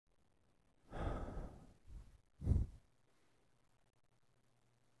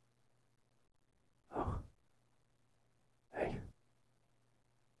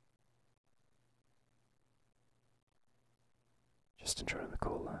Just enjoying the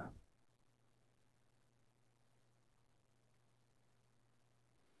cool air.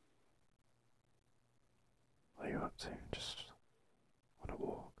 What are you up to? Just want to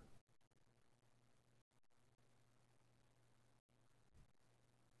walk.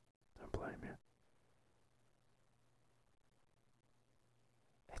 Don't blame you.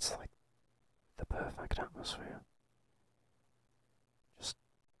 It's like the perfect atmosphere. Just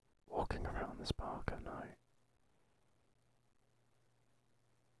walking around this park at night.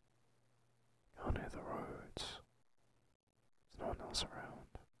 Can't hear the roads. There's no one else around.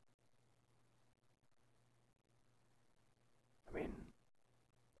 I mean,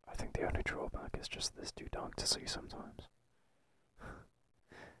 I think the only drawback is just this too dark to see sometimes.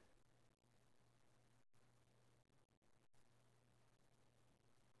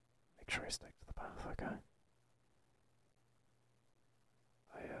 Make sure you stick to the path, okay?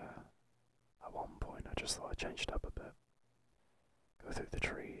 At one point I just thought I changed it up a bit. Go through the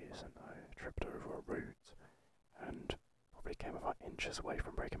trees and I tripped over a root and probably came about inches away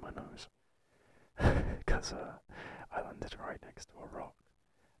from breaking my nose. Because I landed right next to a rock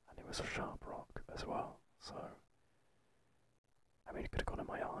and it was a sharp rock as well, so I mean it could have gone in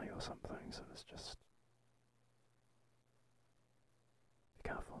my eye or something, so it's just be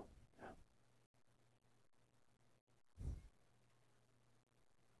careful, yeah.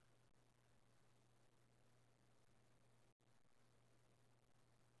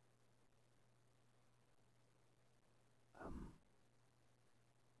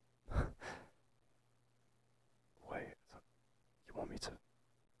 Wait, so you want me to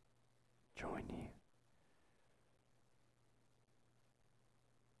join you?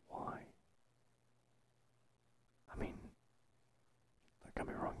 Why? I mean, don't get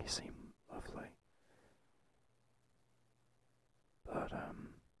me wrong, you seem lovely. But,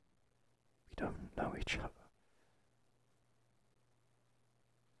 we don't know each other.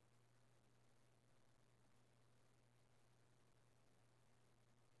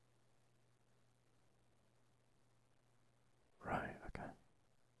 Right, okay.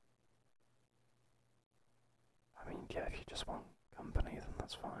 I mean, yeah, if you just want company, then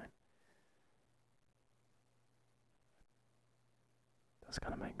that's fine. That's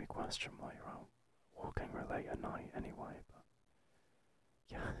gonna make me question why you're out walking late at night anyway, but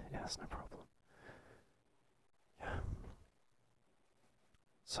yeah, yeah, it's no problem. Yeah.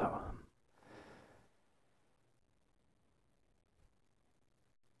 So,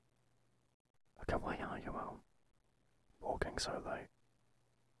 okay, why are you out walking so late?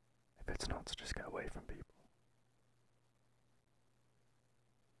 If it's not to just get away from people.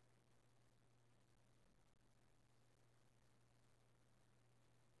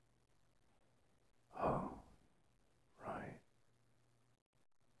 Oh, right.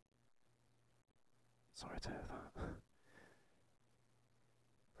 Sorry to hear that.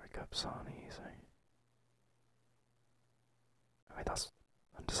 Breakups aren't easy. I mean, that's an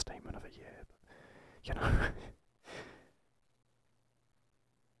understatement of a year, but, you know.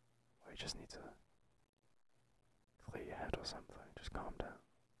 Well, you just need to clear your head or something, just calm down.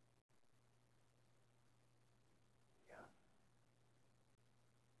 Yeah.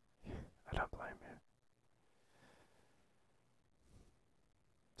 I don't blame you.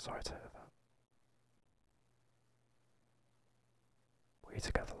 Sorry to hear that. Were you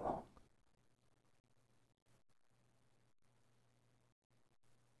together long?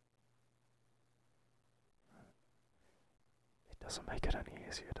 It doesn't make it any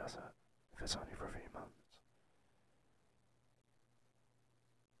easier, does it? If it's only for a few months.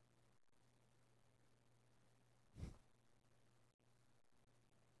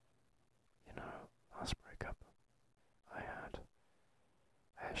 You know, last breakup I had,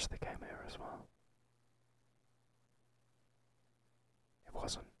 I actually came here as well. It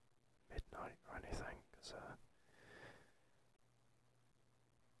wasn't midnight or anything, because,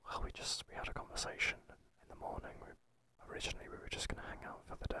 well, we had a conversation in the morning. Originally we were just going to hang out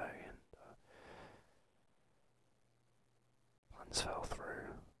for the day, and plans fell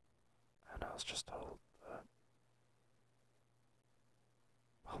through, and I was just told that,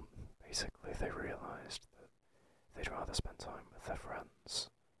 well, basically they realised that they'd rather spend time with their friends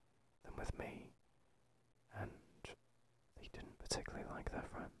than with me, and they didn't particularly like their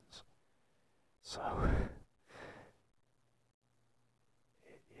friends. So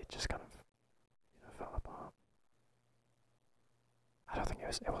it just kind of, fell apart. I don't think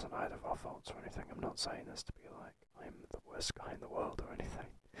it wasn't either of our faults or anything. I'm not saying this to be like I'm the worst guy in the world or anything.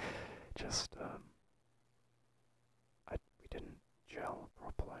 Just we didn't gel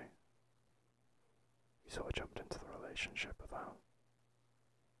properly. We sort of jumped into the relationship without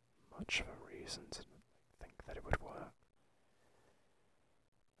much of a reason to think that it would work.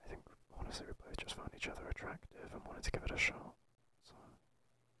 honestly, we both just found each other attractive and wanted to give it a shot. So,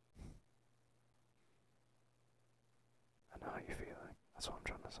 I know how you're feeling. That's what I'm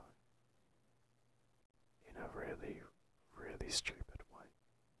trying to say. In a really, really stupid way.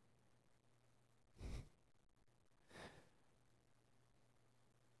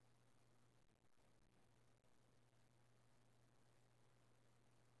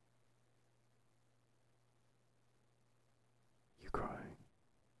 You crying?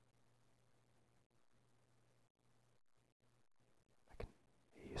 I can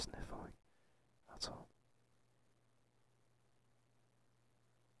hear you sniffling. That's all.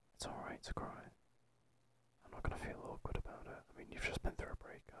 It's alright to cry. I'm not gonna feel awkward about it. I mean, you've just been through a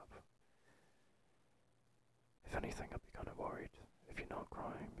breakup. If anything, I'd be kind of worried if you're not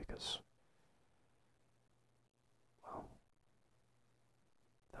crying because, well,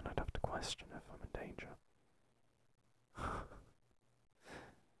 then I'd have to question if I'm in danger.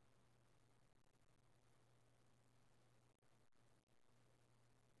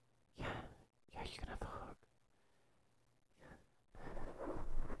 Yeah, yeah, you can have a hug.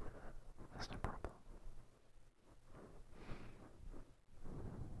 That's no problem.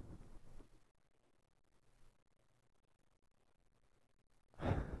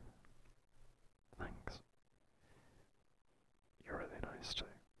 Thanks. You're really nice too.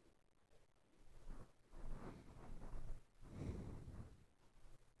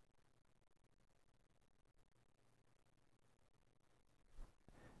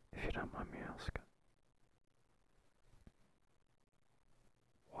 If you don't mind me asking,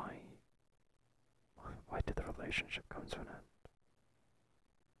 why did the relationship come to an end?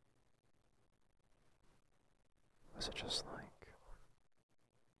 Was it just like,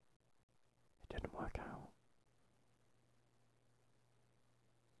 it didn't work out?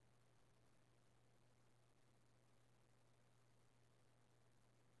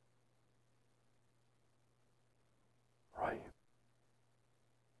 Right.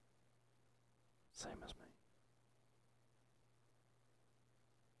 Same as me.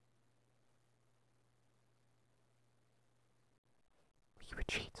 You were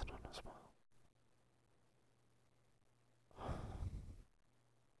cheated on as well. That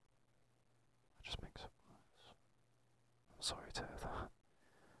just makes it worse. I'm sorry to hear that.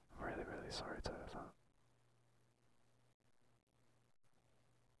 I'm really, really sorry to hear that.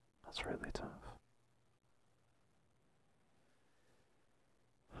 That's really tough.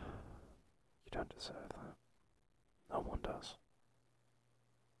 You don't deserve that. No one does.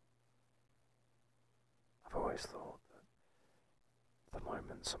 I've always thought that the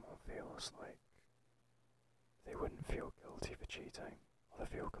moment someone feels like they wouldn't feel guilty for cheating, or they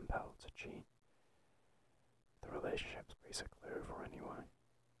feel compelled to cheat, the relationship's basically over anyway.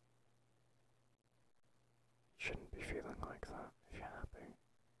 You shouldn't be feeling like that if you're happy.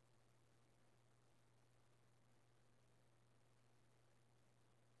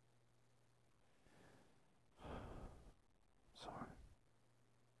 Sorry.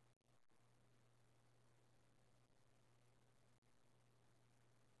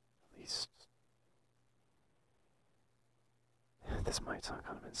 At least this might sound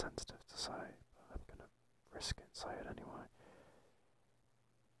kind of insensitive to say, but I'm gonna risk it and say it anyway.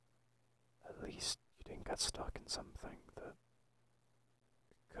 At least you didn't get stuck in something that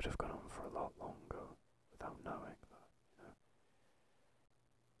could have gone on for a lot longer without knowing that, you know.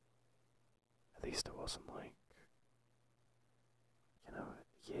 At least it wasn't like, you know, a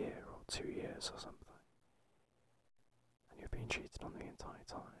year or 2 years or something, and you've been cheated on the entire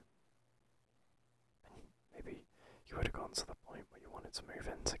time. And maybe you would have gone to the point where you wanted to move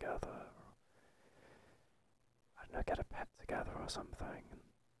in together, or, I don't know, get a pet together or something, and,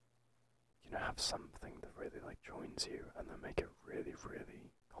 you know, have something that really, like, joins you, and then make it really,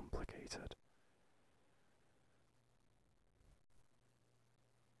 really complicated.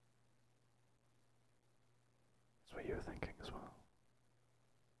 That's what you were thinking as well.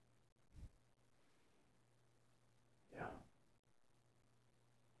 Yeah.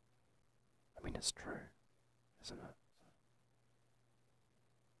 I mean, it's true, isn't it?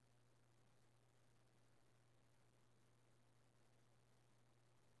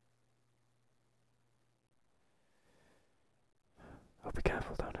 I'll be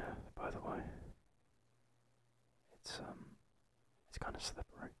careful down here, by the way. It's kind of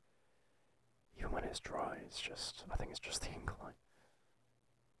slippery. Even when it's dry, I think it's just the incline.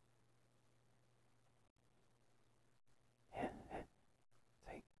 Here,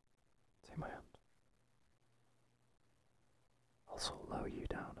 take my hand. I'll sort of lower you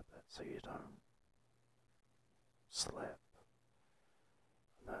down a bit so you don't slip,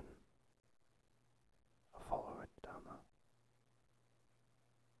 and then I'll follow it down there.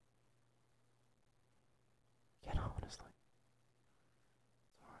 honestly.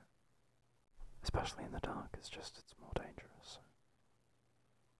 It's alright. Especially in the dark, it's more dangerous.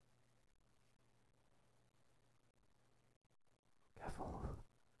 Careful.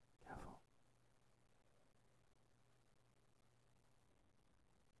 Careful.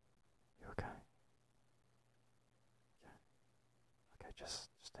 You okay? Yeah. Okay, just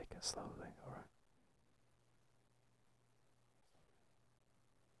take it slowly, alright?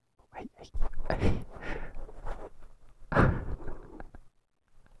 Hey, hey.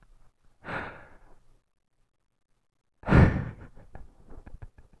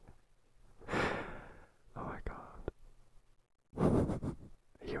 Oh my god.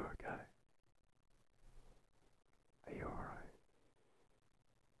 Are you okay? Are you alright?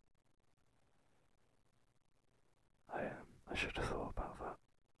 I should have thought about that.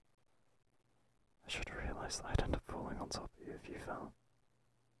 I should have realised that I'd end up falling on top of you if you fell.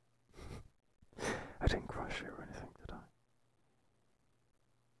 I didn't crush you or anything, did I?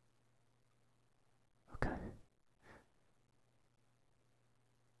 Okay.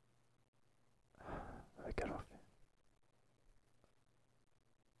 Let me get off you.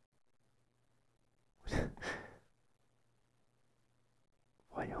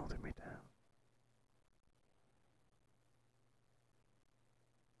 Why are you holding me down?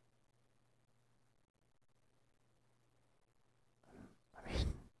 I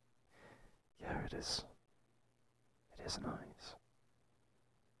mean, yeah, it is. It is nice.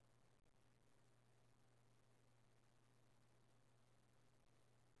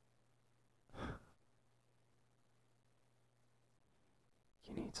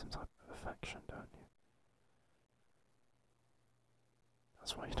 You need some type of affection, don't you?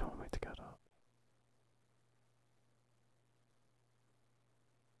 That's why you don't want me to get up.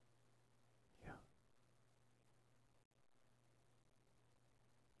 Yeah.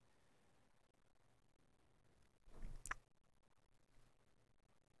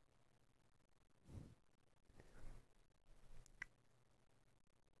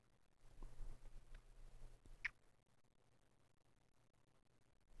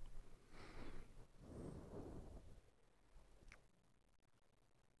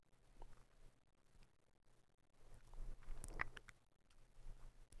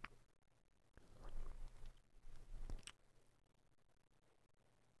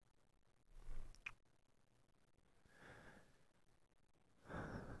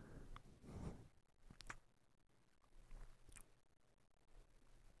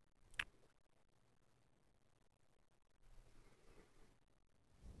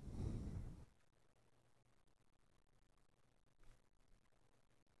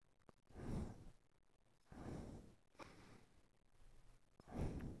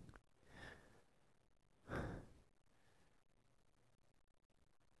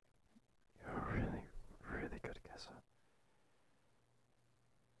 You're a really, really good kisser.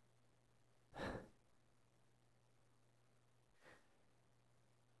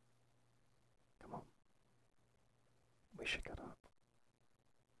 Come on. We should get up.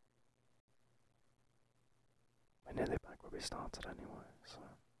 We're nearly back where we started anyway, so...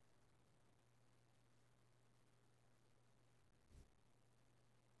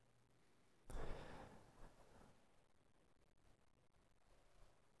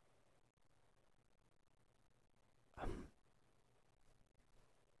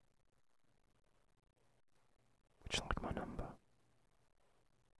 would you like my number?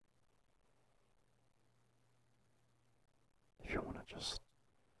 If you want to just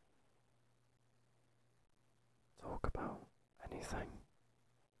talk about anything,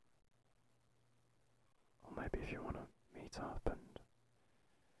 or maybe if you want to meet up and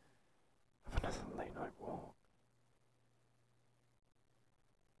have another late night walk.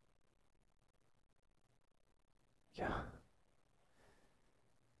 Yeah.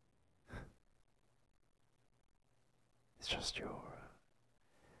 It's just you're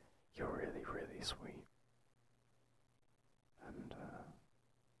really, really sweet. And,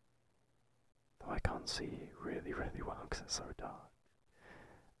 though I can't see you really, really well because it's so dark,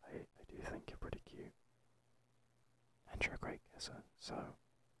 I do think you're pretty cute. And you're a great kisser, so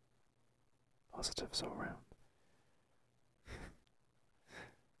positives all round.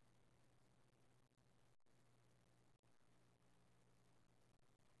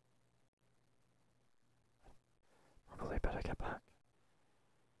 Probably better get back.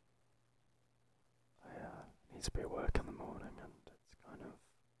 I need to be at work in the morning and it's kind of...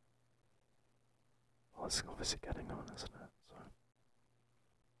 well, it's obviously getting on, isn't it? So...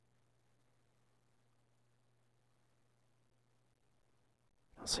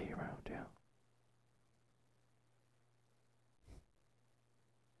 I'll see you around, yeah.